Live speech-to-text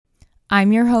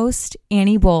I'm your host,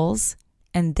 Annie Bowles,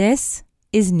 and this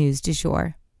is News du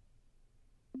Jour.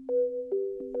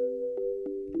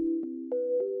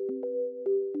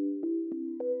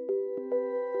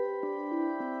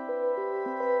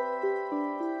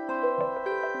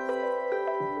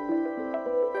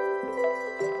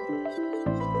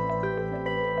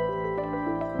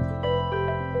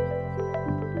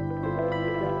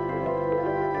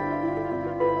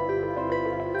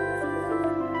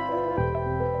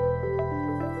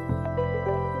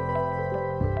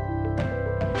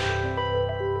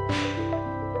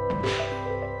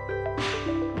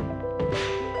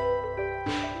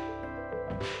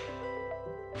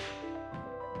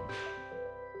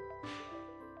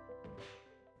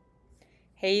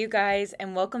 Hey you guys,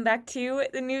 and welcome back to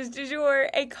the News du Jour,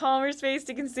 a calmer space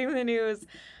to consume the news.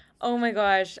 Oh my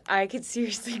gosh, I could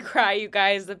seriously cry, you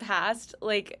guys. The past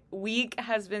week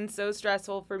has been so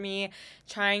stressful for me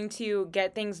trying to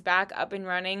get things back up and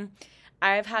running.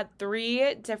 I've had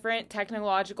 3 different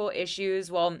technological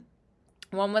issues. Well,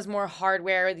 one was more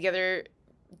hardware, the other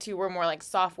 2 were more like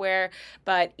software,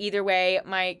 but either way,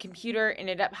 my computer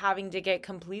ended up having to get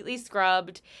completely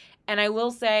scrubbed. And I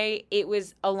will say it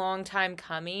was a long time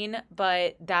coming,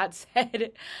 but that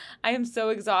said, I am so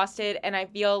exhausted and I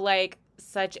feel like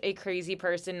such a crazy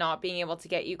person not being able to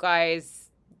get you guys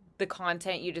the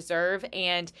content you deserve.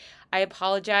 And I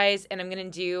apologize, and I'm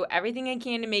going to do everything I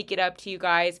can to make it up to you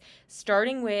guys,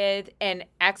 starting with an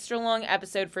extra long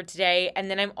episode for today. And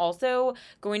then I'm also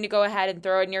going to go ahead and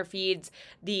throw in your feeds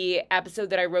the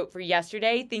episode that I wrote for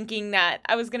yesterday, thinking that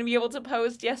I was going to be able to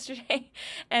post yesterday,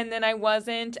 and then I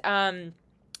wasn't.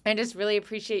 I just really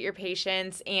appreciate your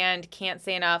patience and can't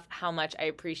say enough how much I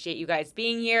appreciate you guys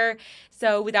being here.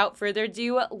 So without further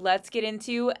ado, let's get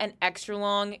into an extra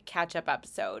long catch-up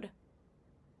episode.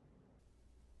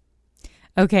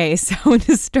 Okay, so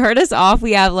to start us off,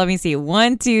 we have,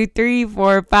 1, 2, 3,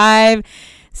 4, 5,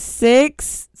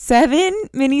 6, 7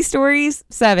 mini stories.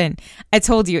 7. I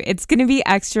told you it's going to be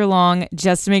extra long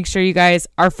just to make sure you guys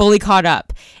are fully caught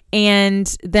up.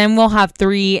 And then we'll have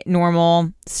 3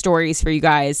 normal stories for you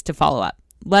guys to follow up.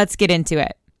 Let's get into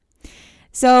it.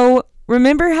 So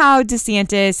remember how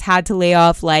DeSantis had to lay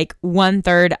off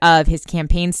 1/3 of his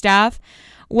campaign staff?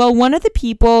 Well, one of the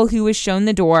people who was shown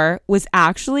the door was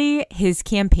actually his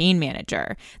campaign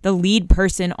manager, the lead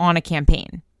person on a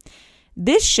campaign.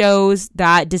 This shows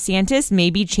that DeSantis may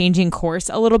be changing course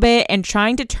a little bit and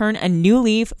trying to turn a new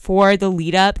leaf for the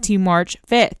lead up to March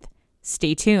 5th.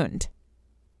 Stay tuned.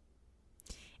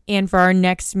 And for our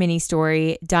next mini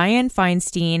story, Dianne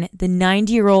Feinstein, the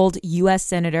 90-year-old U.S.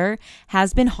 senator,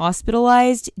 has been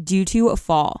hospitalized due to a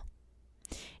fall.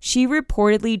 She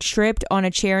reportedly tripped on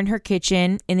a chair in her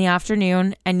kitchen in the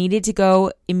afternoon and needed to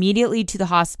go immediately to the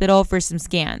hospital for some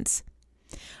scans.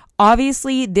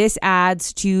 Obviously, this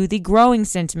adds to the growing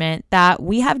sentiment that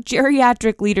we have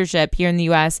geriatric leadership here in the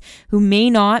U.S. who may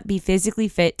not be physically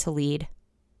fit to lead.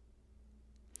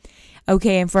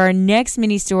 Okay, and for our next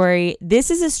mini story,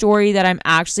 this is a story that I'm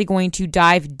actually going to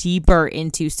dive deeper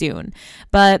into soon.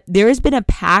 But there has been a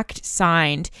pact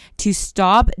signed to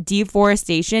stop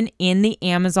deforestation in the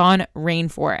Amazon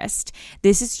rainforest.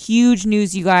 This is huge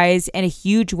news, you guys, and a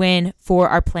huge win for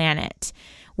our planet.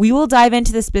 We will dive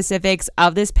into the specifics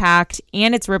of this pact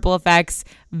and its ripple effects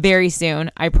very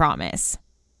soon, I promise.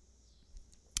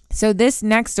 So this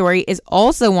next story is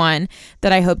also one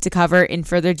that I hope to cover in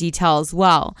further detail as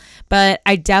well. But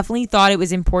I definitely thought it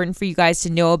was important for you guys to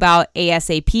know about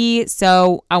ASAP,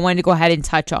 so I wanted to go ahead and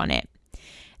touch on it.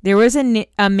 There was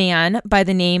a man by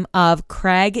the name of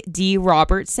Craig D.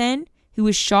 Robertson who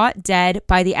was shot dead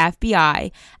by the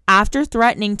FBI after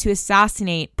threatening to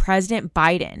assassinate President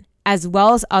Biden, as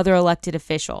well as other elected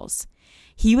officials.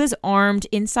 He was armed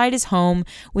inside his home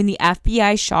when the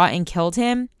FBI shot and killed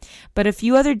him, but a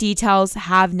few other details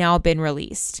have now been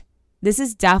released. This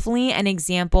is definitely an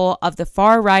example of the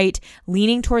far right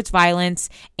leaning towards violence,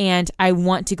 and I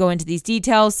want to go into these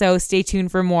details, so stay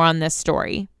tuned for more on this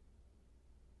story.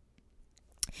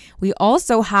 We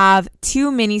also have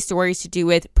 2 mini stories to do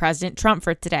with President Trump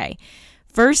for today.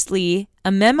 Firstly,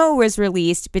 a memo was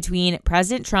released between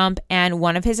President Trump and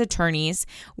one of his attorneys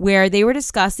where they were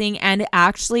discussing and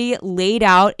actually laid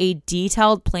out a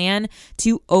detailed plan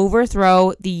to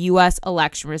overthrow the U.S.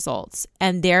 election results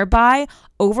and thereby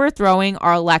overthrowing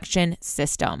our election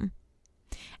system.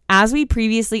 As we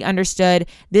previously understood,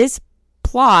 this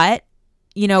plot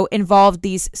involved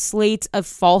these slates of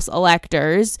false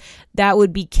electors that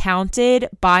would be counted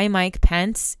by Mike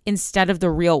Pence instead of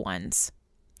the real ones.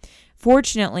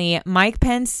 Fortunately, Mike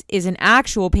Pence is an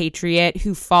actual patriot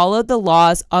who followed the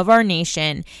laws of our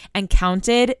nation and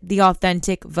counted the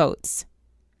authentic votes.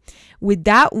 With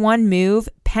that one move,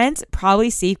 Pence probably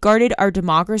safeguarded our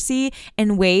democracy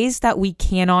in ways that we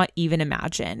cannot even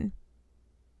imagine.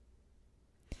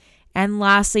 And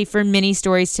lastly, for mini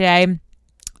stories today,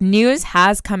 news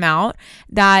has come out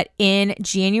that in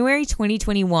January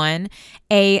 2021,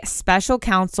 a special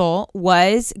counsel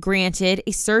was granted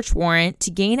a search warrant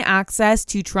to gain access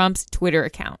to Trump's Twitter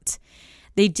account.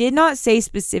 They did not say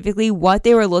specifically what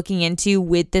they were looking into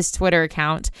with this Twitter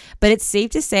account, but it's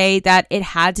safe to say that it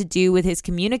had to do with his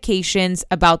communications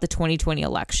about the 2020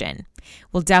 election.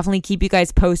 We'll definitely keep you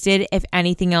guys posted if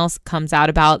anything else comes out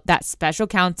about that special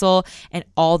counsel and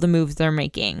all the moves they're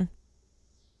making.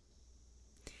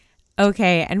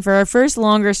 Okay, and for our first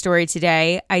longer story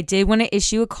today, I did want to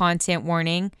issue a content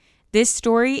warning. This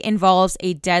story involves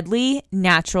a deadly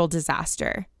natural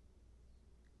disaster.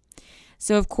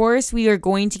 So, of course, we are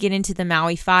going to get into the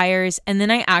Maui fires, and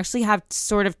then I actually have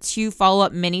sort of two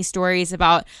follow-up mini stories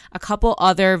about a couple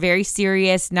other very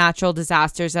serious natural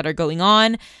disasters that are going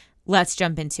on. Let's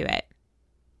jump into it.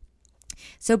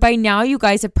 So by now, you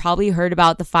guys have probably heard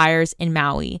about the fires in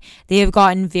Maui. They have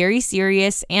gotten very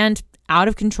serious and out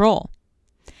of control.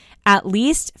 At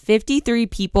least 53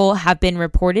 people have been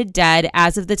reported dead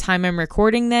as of the time I'm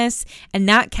recording this, and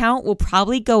that count will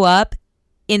probably go up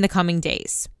in the coming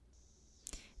days.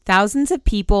 Thousands of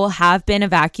people have been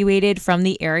evacuated from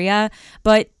the area,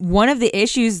 but one of the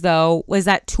issues, though, was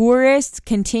that tourists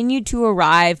continued to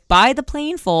arrive by the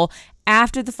planeful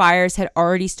after the fires had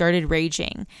already started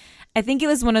raging. I think it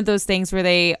was one of those things where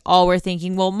they all were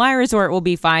thinking, well, my resort will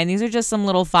be fine. These are just some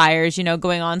little fires,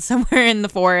 going on somewhere in the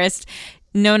forest.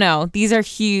 No, these are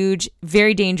huge,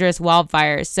 very dangerous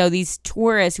wildfires. So these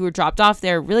tourists who were dropped off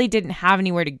there really didn't have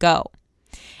anywhere to go.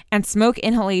 And smoke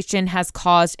inhalation has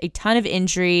caused a ton of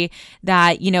injury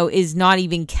that, is not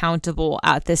even countable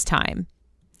at this time.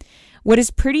 What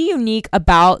is pretty unique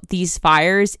about these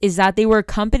fires is that they were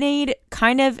accompanied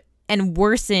and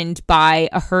worsened by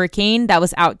a hurricane that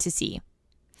was out to sea.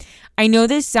 I know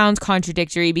this sounds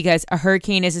contradictory because a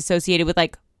hurricane is associated with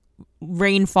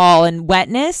rainfall and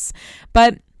wetness,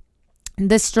 but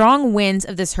the strong winds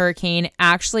of this hurricane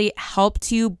actually helped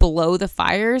to blow the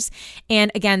fires.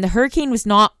 And again, the hurricane was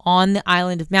not on the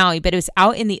island of Maui, but it was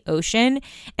out in the ocean.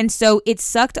 And so it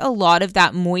sucked a lot of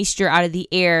that moisture out of the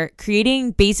air,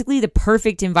 creating basically the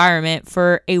perfect environment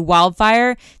for a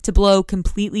wildfire to blow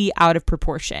completely out of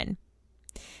proportion.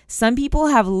 Some people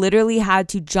have literally had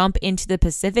to jump into the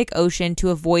Pacific Ocean to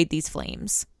avoid these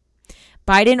flames.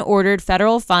 Biden ordered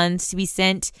federal funds to be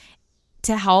sent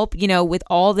to help, with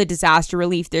all the disaster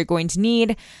relief they're going to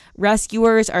need.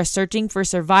 Rescuers are searching for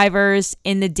survivors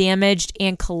in the damaged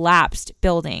and collapsed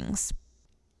buildings.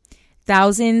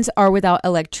 Thousands are without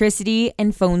electricity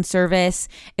and phone service.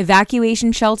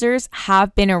 Evacuation shelters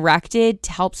have been erected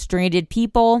to help stranded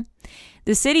people.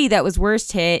 The city that was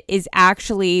worst hit is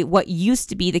actually what used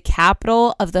to be the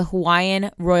capital of the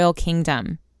Hawaiian Royal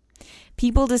Kingdom.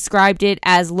 People described it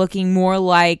as looking more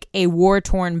like a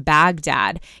war-torn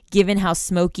Baghdad, given how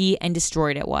smoky and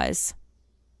destroyed it was.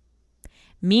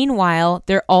 Meanwhile,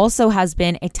 there also has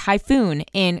been a typhoon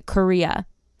in Korea.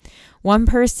 One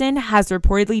person has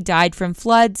reportedly died from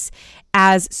floods,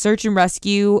 as search and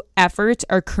rescue efforts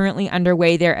are currently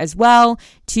underway there as well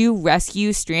to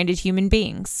rescue stranded human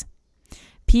beings.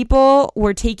 People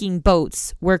were taking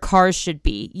boats where cars should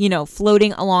be,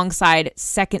 floating alongside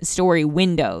second-story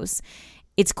windows.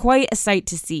 It's quite a sight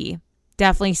to see.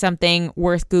 Definitely something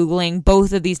worth Googling,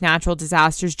 both of these natural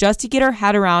disasters, just to get our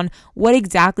head around what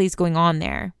exactly is going on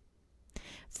there.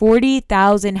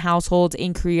 40,000 households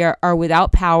in Korea are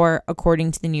without power,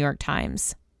 according to the New York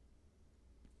Times.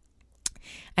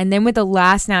 And then with the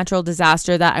last natural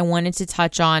disaster that I wanted to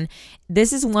touch on,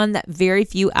 this is one that very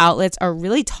few outlets are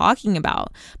really talking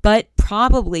about, but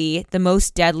probably the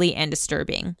most deadly and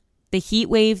disturbing: the heat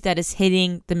wave that is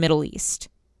hitting the Middle East.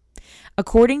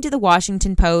 According to the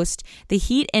Washington Post, the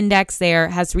heat index there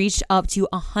has reached up to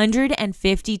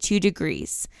 152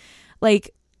 degrees.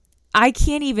 I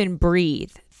can't even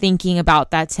breathe thinking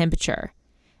about that temperature.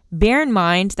 Bear in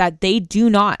mind that they do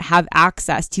not have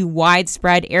access to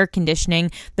widespread air conditioning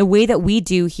the way that we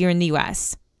do here in the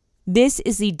US. This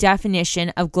is the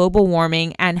definition of global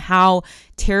warming and how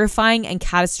terrifying and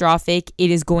catastrophic it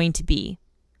is going to be.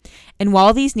 And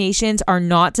while these nations are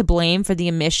not to blame for the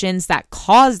emissions that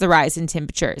cause the rise in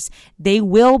temperatures, they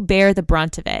will bear the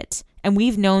brunt of it. And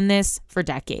we've known this for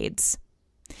decades.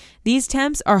 These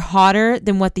temps are hotter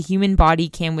than what the human body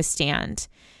can withstand.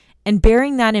 And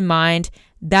bearing that in mind,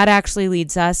 that actually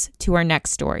leads us to our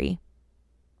next story.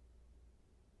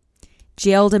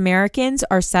 Jailed Americans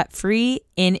are set free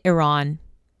in Iran.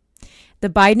 The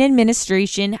Biden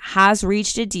administration has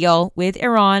reached a deal with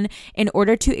Iran in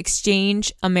order to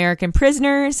exchange American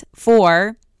prisoners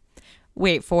for,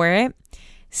 wait for it,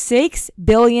 $6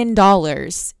 billion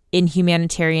in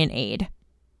humanitarian aid.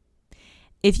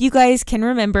 If you guys can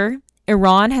remember,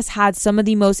 Iran has had some of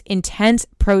the most intense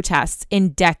protests in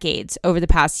decades over the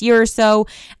past year or so,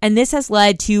 and this has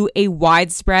led to a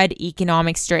widespread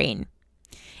economic strain.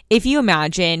 If you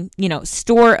imagine,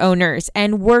 store owners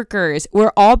and workers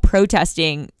were all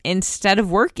protesting instead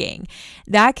of working,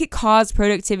 that could cause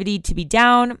productivity to be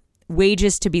down,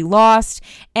 wages to be lost,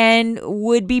 and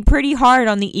would be pretty hard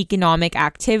on the economic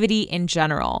activity in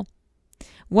general.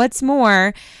 What's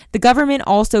more, the government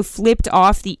also flipped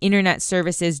off the internet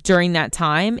services during that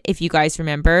time, if you guys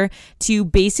remember, to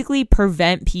basically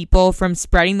prevent people from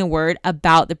spreading the word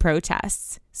about the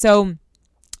protests. So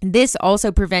this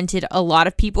also prevented a lot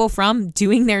of people from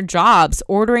doing their jobs,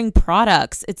 ordering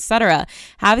products, etc.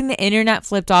 Having the internet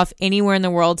flipped off anywhere in the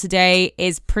world today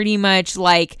is pretty much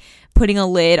like putting a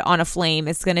lid on a flame.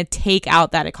 It's going to take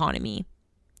out that economy.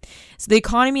 So the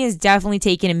economy has definitely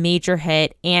taken a major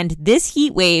hit, and this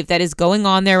heat wave that is going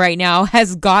on there right now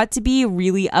has got to be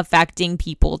really affecting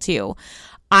people too.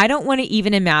 I don't want to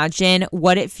even imagine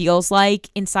what it feels like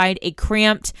inside a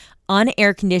cramped,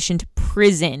 unair-conditioned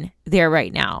prison there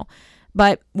right now.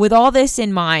 But with all this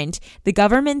in mind, the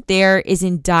government there is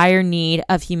in dire need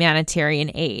of humanitarian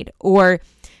aid. Or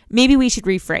maybe we should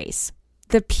rephrase.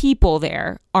 The people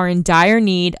there are in dire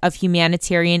need of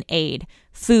humanitarian aid,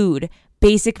 food,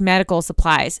 basic medical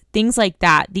supplies, things like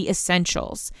that, the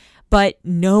essentials. But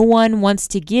no one wants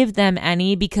to give them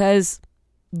any because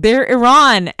they're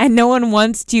Iran and no one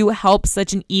wants to help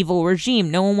such an evil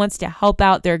regime. No one wants to help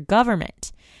out their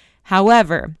government.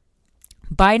 However,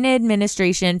 Biden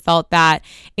administration felt that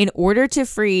in order to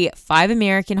free 5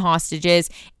 American hostages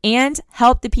and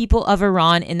help the people of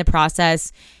Iran in the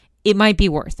process, it might be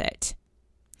worth it.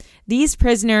 These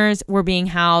prisoners were being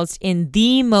housed in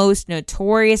the most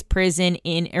notorious prison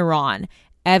in Iran,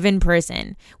 Evin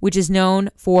Prison, which is known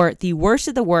for the worst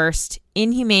of the worst,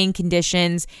 inhumane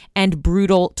conditions, and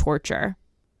brutal torture.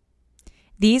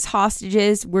 These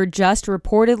hostages were just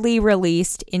reportedly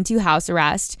released into house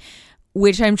arrest,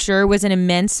 which I'm sure was an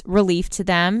immense relief to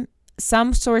them.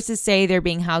 Some sources say they're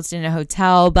being housed in a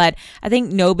hotel, but I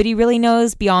think nobody really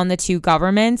knows beyond the two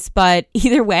governments. But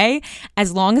either way,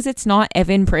 as long as it's not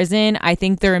Evin Prison, I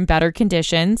think they're in better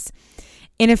conditions.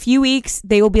 In a few weeks,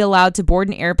 they will be allowed to board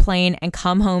an airplane and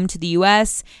come home to the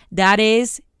U.S. That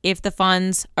is, if the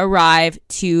funds arrive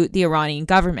to the Iranian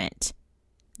government.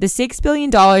 The $6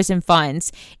 billion in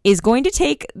funds is going to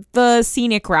take the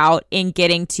scenic route in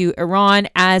getting to Iran,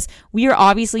 as we are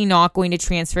obviously not going to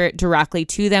transfer it directly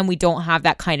to them. We don't have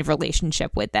that kind of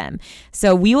relationship with them.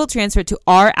 So we will transfer it to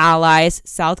our allies,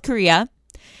 South Korea,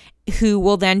 who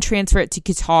will then transfer it to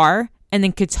Qatar, and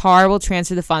then Qatar will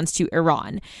transfer the funds to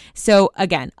Iran. So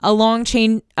again, a long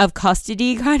chain of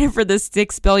custody kind of for the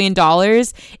 $6 billion.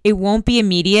 It won't be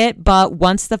immediate, but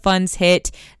once the funds hit,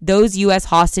 those U.S.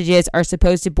 hostages are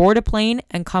supposed to board a plane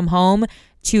and come home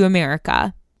to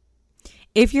America.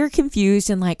 If you're confused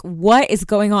and like, what is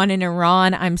going on in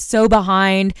Iran? I'm so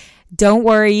behind. Don't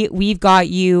worry, we've got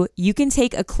you. You can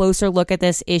take a closer look at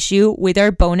this issue with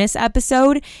our bonus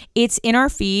episode. It's in our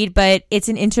feed, but it's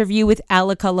an interview with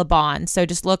Elika Laban. So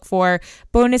just look for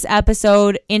bonus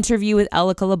episode, interview with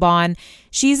Elika Laban.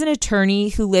 She's an attorney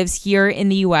who lives here in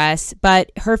the US,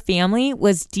 but her family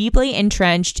was deeply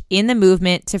entrenched in the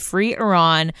movement to free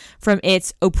Iran from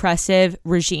its oppressive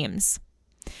regimes.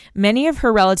 Many of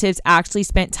her relatives actually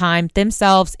spent time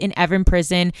themselves in Evin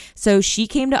Prison, so she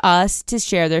came to us to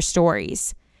share their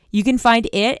stories. You can find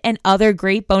it and other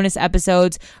great bonus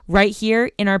episodes right here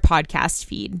in our podcast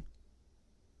feed.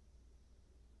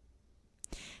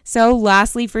 So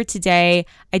lastly for today,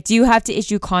 I do have to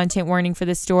issue content warning for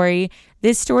this story.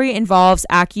 This story involves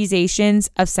accusations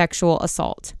of sexual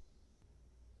assault.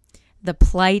 The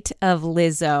plight of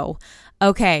Lizzo.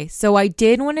 Okay, so I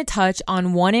did want to touch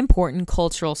on one important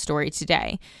cultural story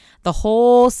today, the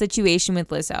whole situation with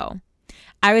Lizzo.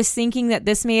 I was thinking that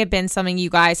this may have been something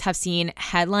you guys have seen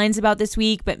headlines about this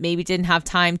week, but maybe didn't have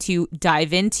time to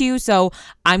dive into. So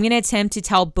I'm going to attempt to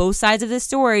tell both sides of the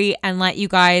story and let you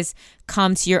guys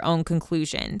come to your own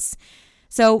conclusions.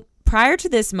 So prior to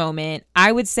this moment,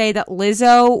 I would say that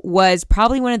Lizzo was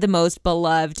probably one of the most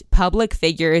beloved public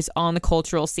figures on the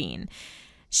cultural scene.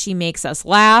 She makes us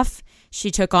laugh. She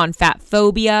took on fat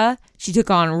phobia. She took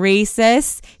on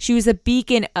racist. She was a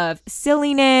beacon of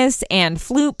silliness and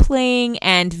flute playing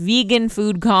and vegan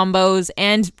food combos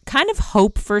and kind of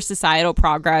hope for societal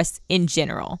progress in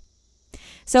general.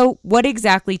 So what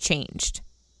exactly changed?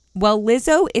 Well,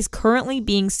 Lizzo is currently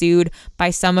being sued by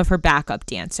some of her backup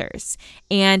dancers,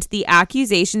 and the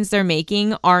accusations they're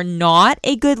making are not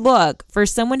a good look for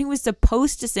someone who is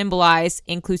supposed to symbolize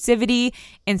inclusivity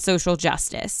and social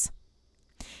justice.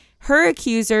 Her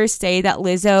accusers say that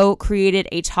Lizzo created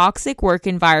a toxic work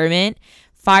environment,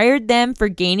 fired them for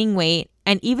gaining weight,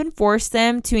 and even forced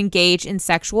them to engage in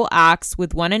sexual acts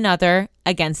with one another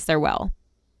against their will.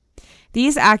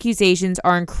 These accusations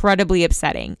are incredibly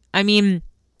upsetting. I mean,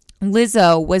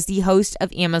 Lizzo was the host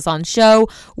of Amazon's show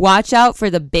Watch Out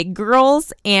for the Big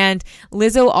Girls, and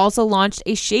Lizzo also launched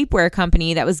a shapewear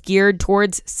company that was geared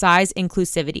towards size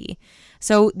inclusivity.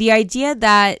 So the idea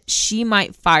that she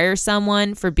might fire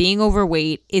someone for being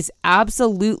overweight is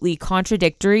absolutely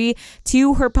contradictory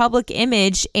to her public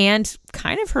image and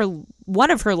kind of one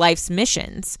of her life's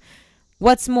missions.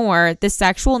 What's more, the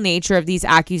sexual nature of these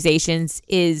accusations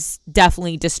is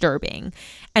definitely disturbing.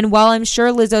 And while I'm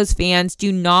sure Lizzo's fans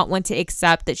do not want to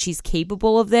accept that she's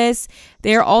capable of this,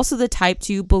 they are also the type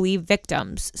to believe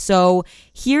victims. So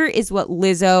here is what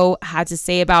Lizzo had to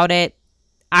say about it.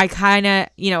 I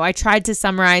tried to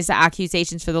summarize the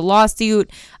accusations for the lawsuit,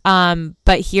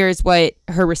 but here's what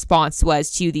her response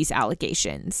was to these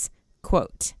allegations.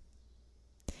 Quote,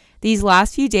 "These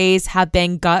last few days have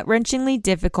been gut-wrenchingly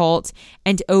difficult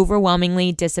and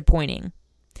overwhelmingly disappointing.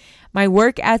 My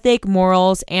work ethic,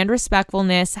 morals, and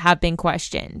respectfulness have been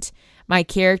questioned. My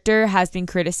character has been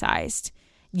criticized.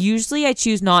 Usually I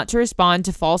choose not to respond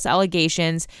to false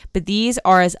allegations, but these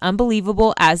are as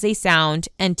unbelievable as they sound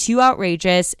and too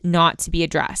outrageous not to be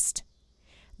addressed.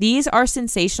 These are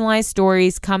sensationalized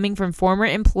stories coming from former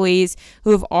employees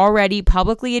who have already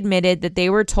publicly admitted that they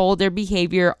were told their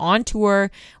behavior on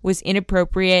tour was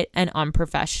inappropriate and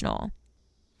unprofessional.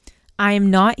 I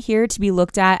am not here to be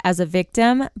looked at as a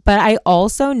victim, but I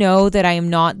also know that I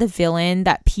am not the villain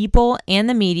that people and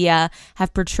the media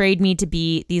have portrayed me to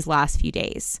be these last few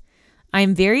days. I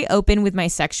am very open with my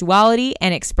sexuality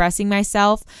and expressing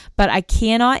myself, but I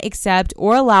cannot accept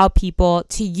or allow people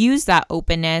to use that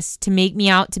openness to make me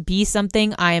out to be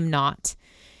something I am not.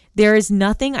 There is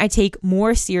nothing I take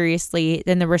more seriously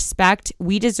than the respect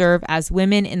we deserve as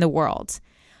women in the world.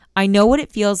 I know what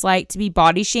it feels like to be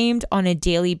body shamed on a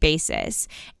daily basis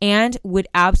and would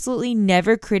absolutely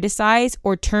never criticize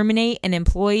or terminate an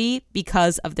employee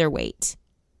because of their weight.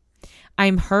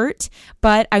 I'm hurt,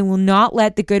 but I will not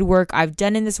let the good work I've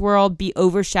done in this world be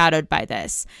overshadowed by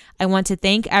this. I want to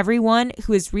thank everyone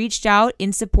who has reached out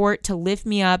in support to lift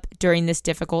me up during this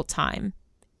difficult time."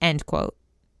 End quote.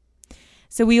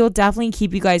 So we will definitely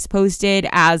keep you guys posted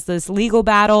as this legal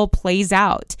battle plays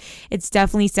out. It's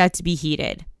definitely set to be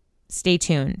heated. Stay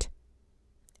tuned.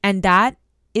 And that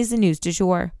is the news du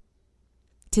jour.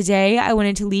 Today, I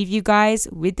wanted to leave you guys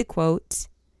with the quote,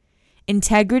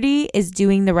 "Integrity is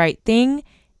doing the right thing,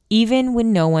 even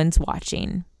when no one's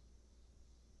watching."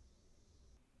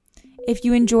 If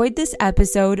you enjoyed this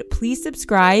episode, please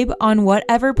subscribe on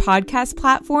whatever podcast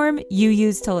platform you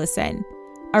use to listen.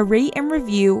 A rate and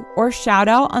review or shout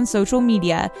out on social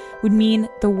media would mean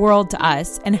the world to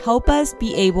us and help us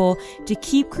be able to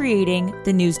keep creating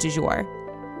the news du jour.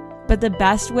 But the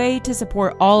best way to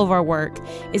support all of our work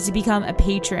is to become a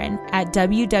patron at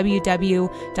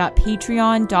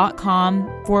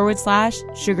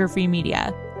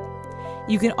www.patreon.com/sugarfreemedia.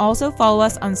 You can also follow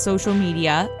us on social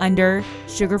media under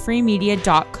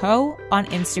sugarfreemedia.co on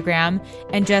Instagram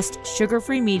and just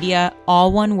sugarfreemedia,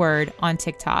 all one word, on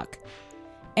TikTok.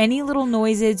 Any little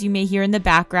noises you may hear in the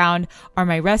background are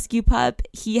my rescue pup.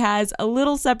 He has a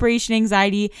little separation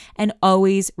anxiety and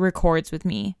always records with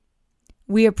me.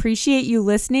 We appreciate you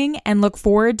listening and look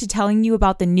forward to telling you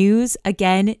about the news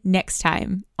again next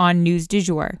time on News du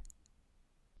Jour.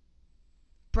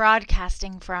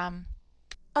 Broadcasting from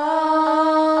Oklahoma.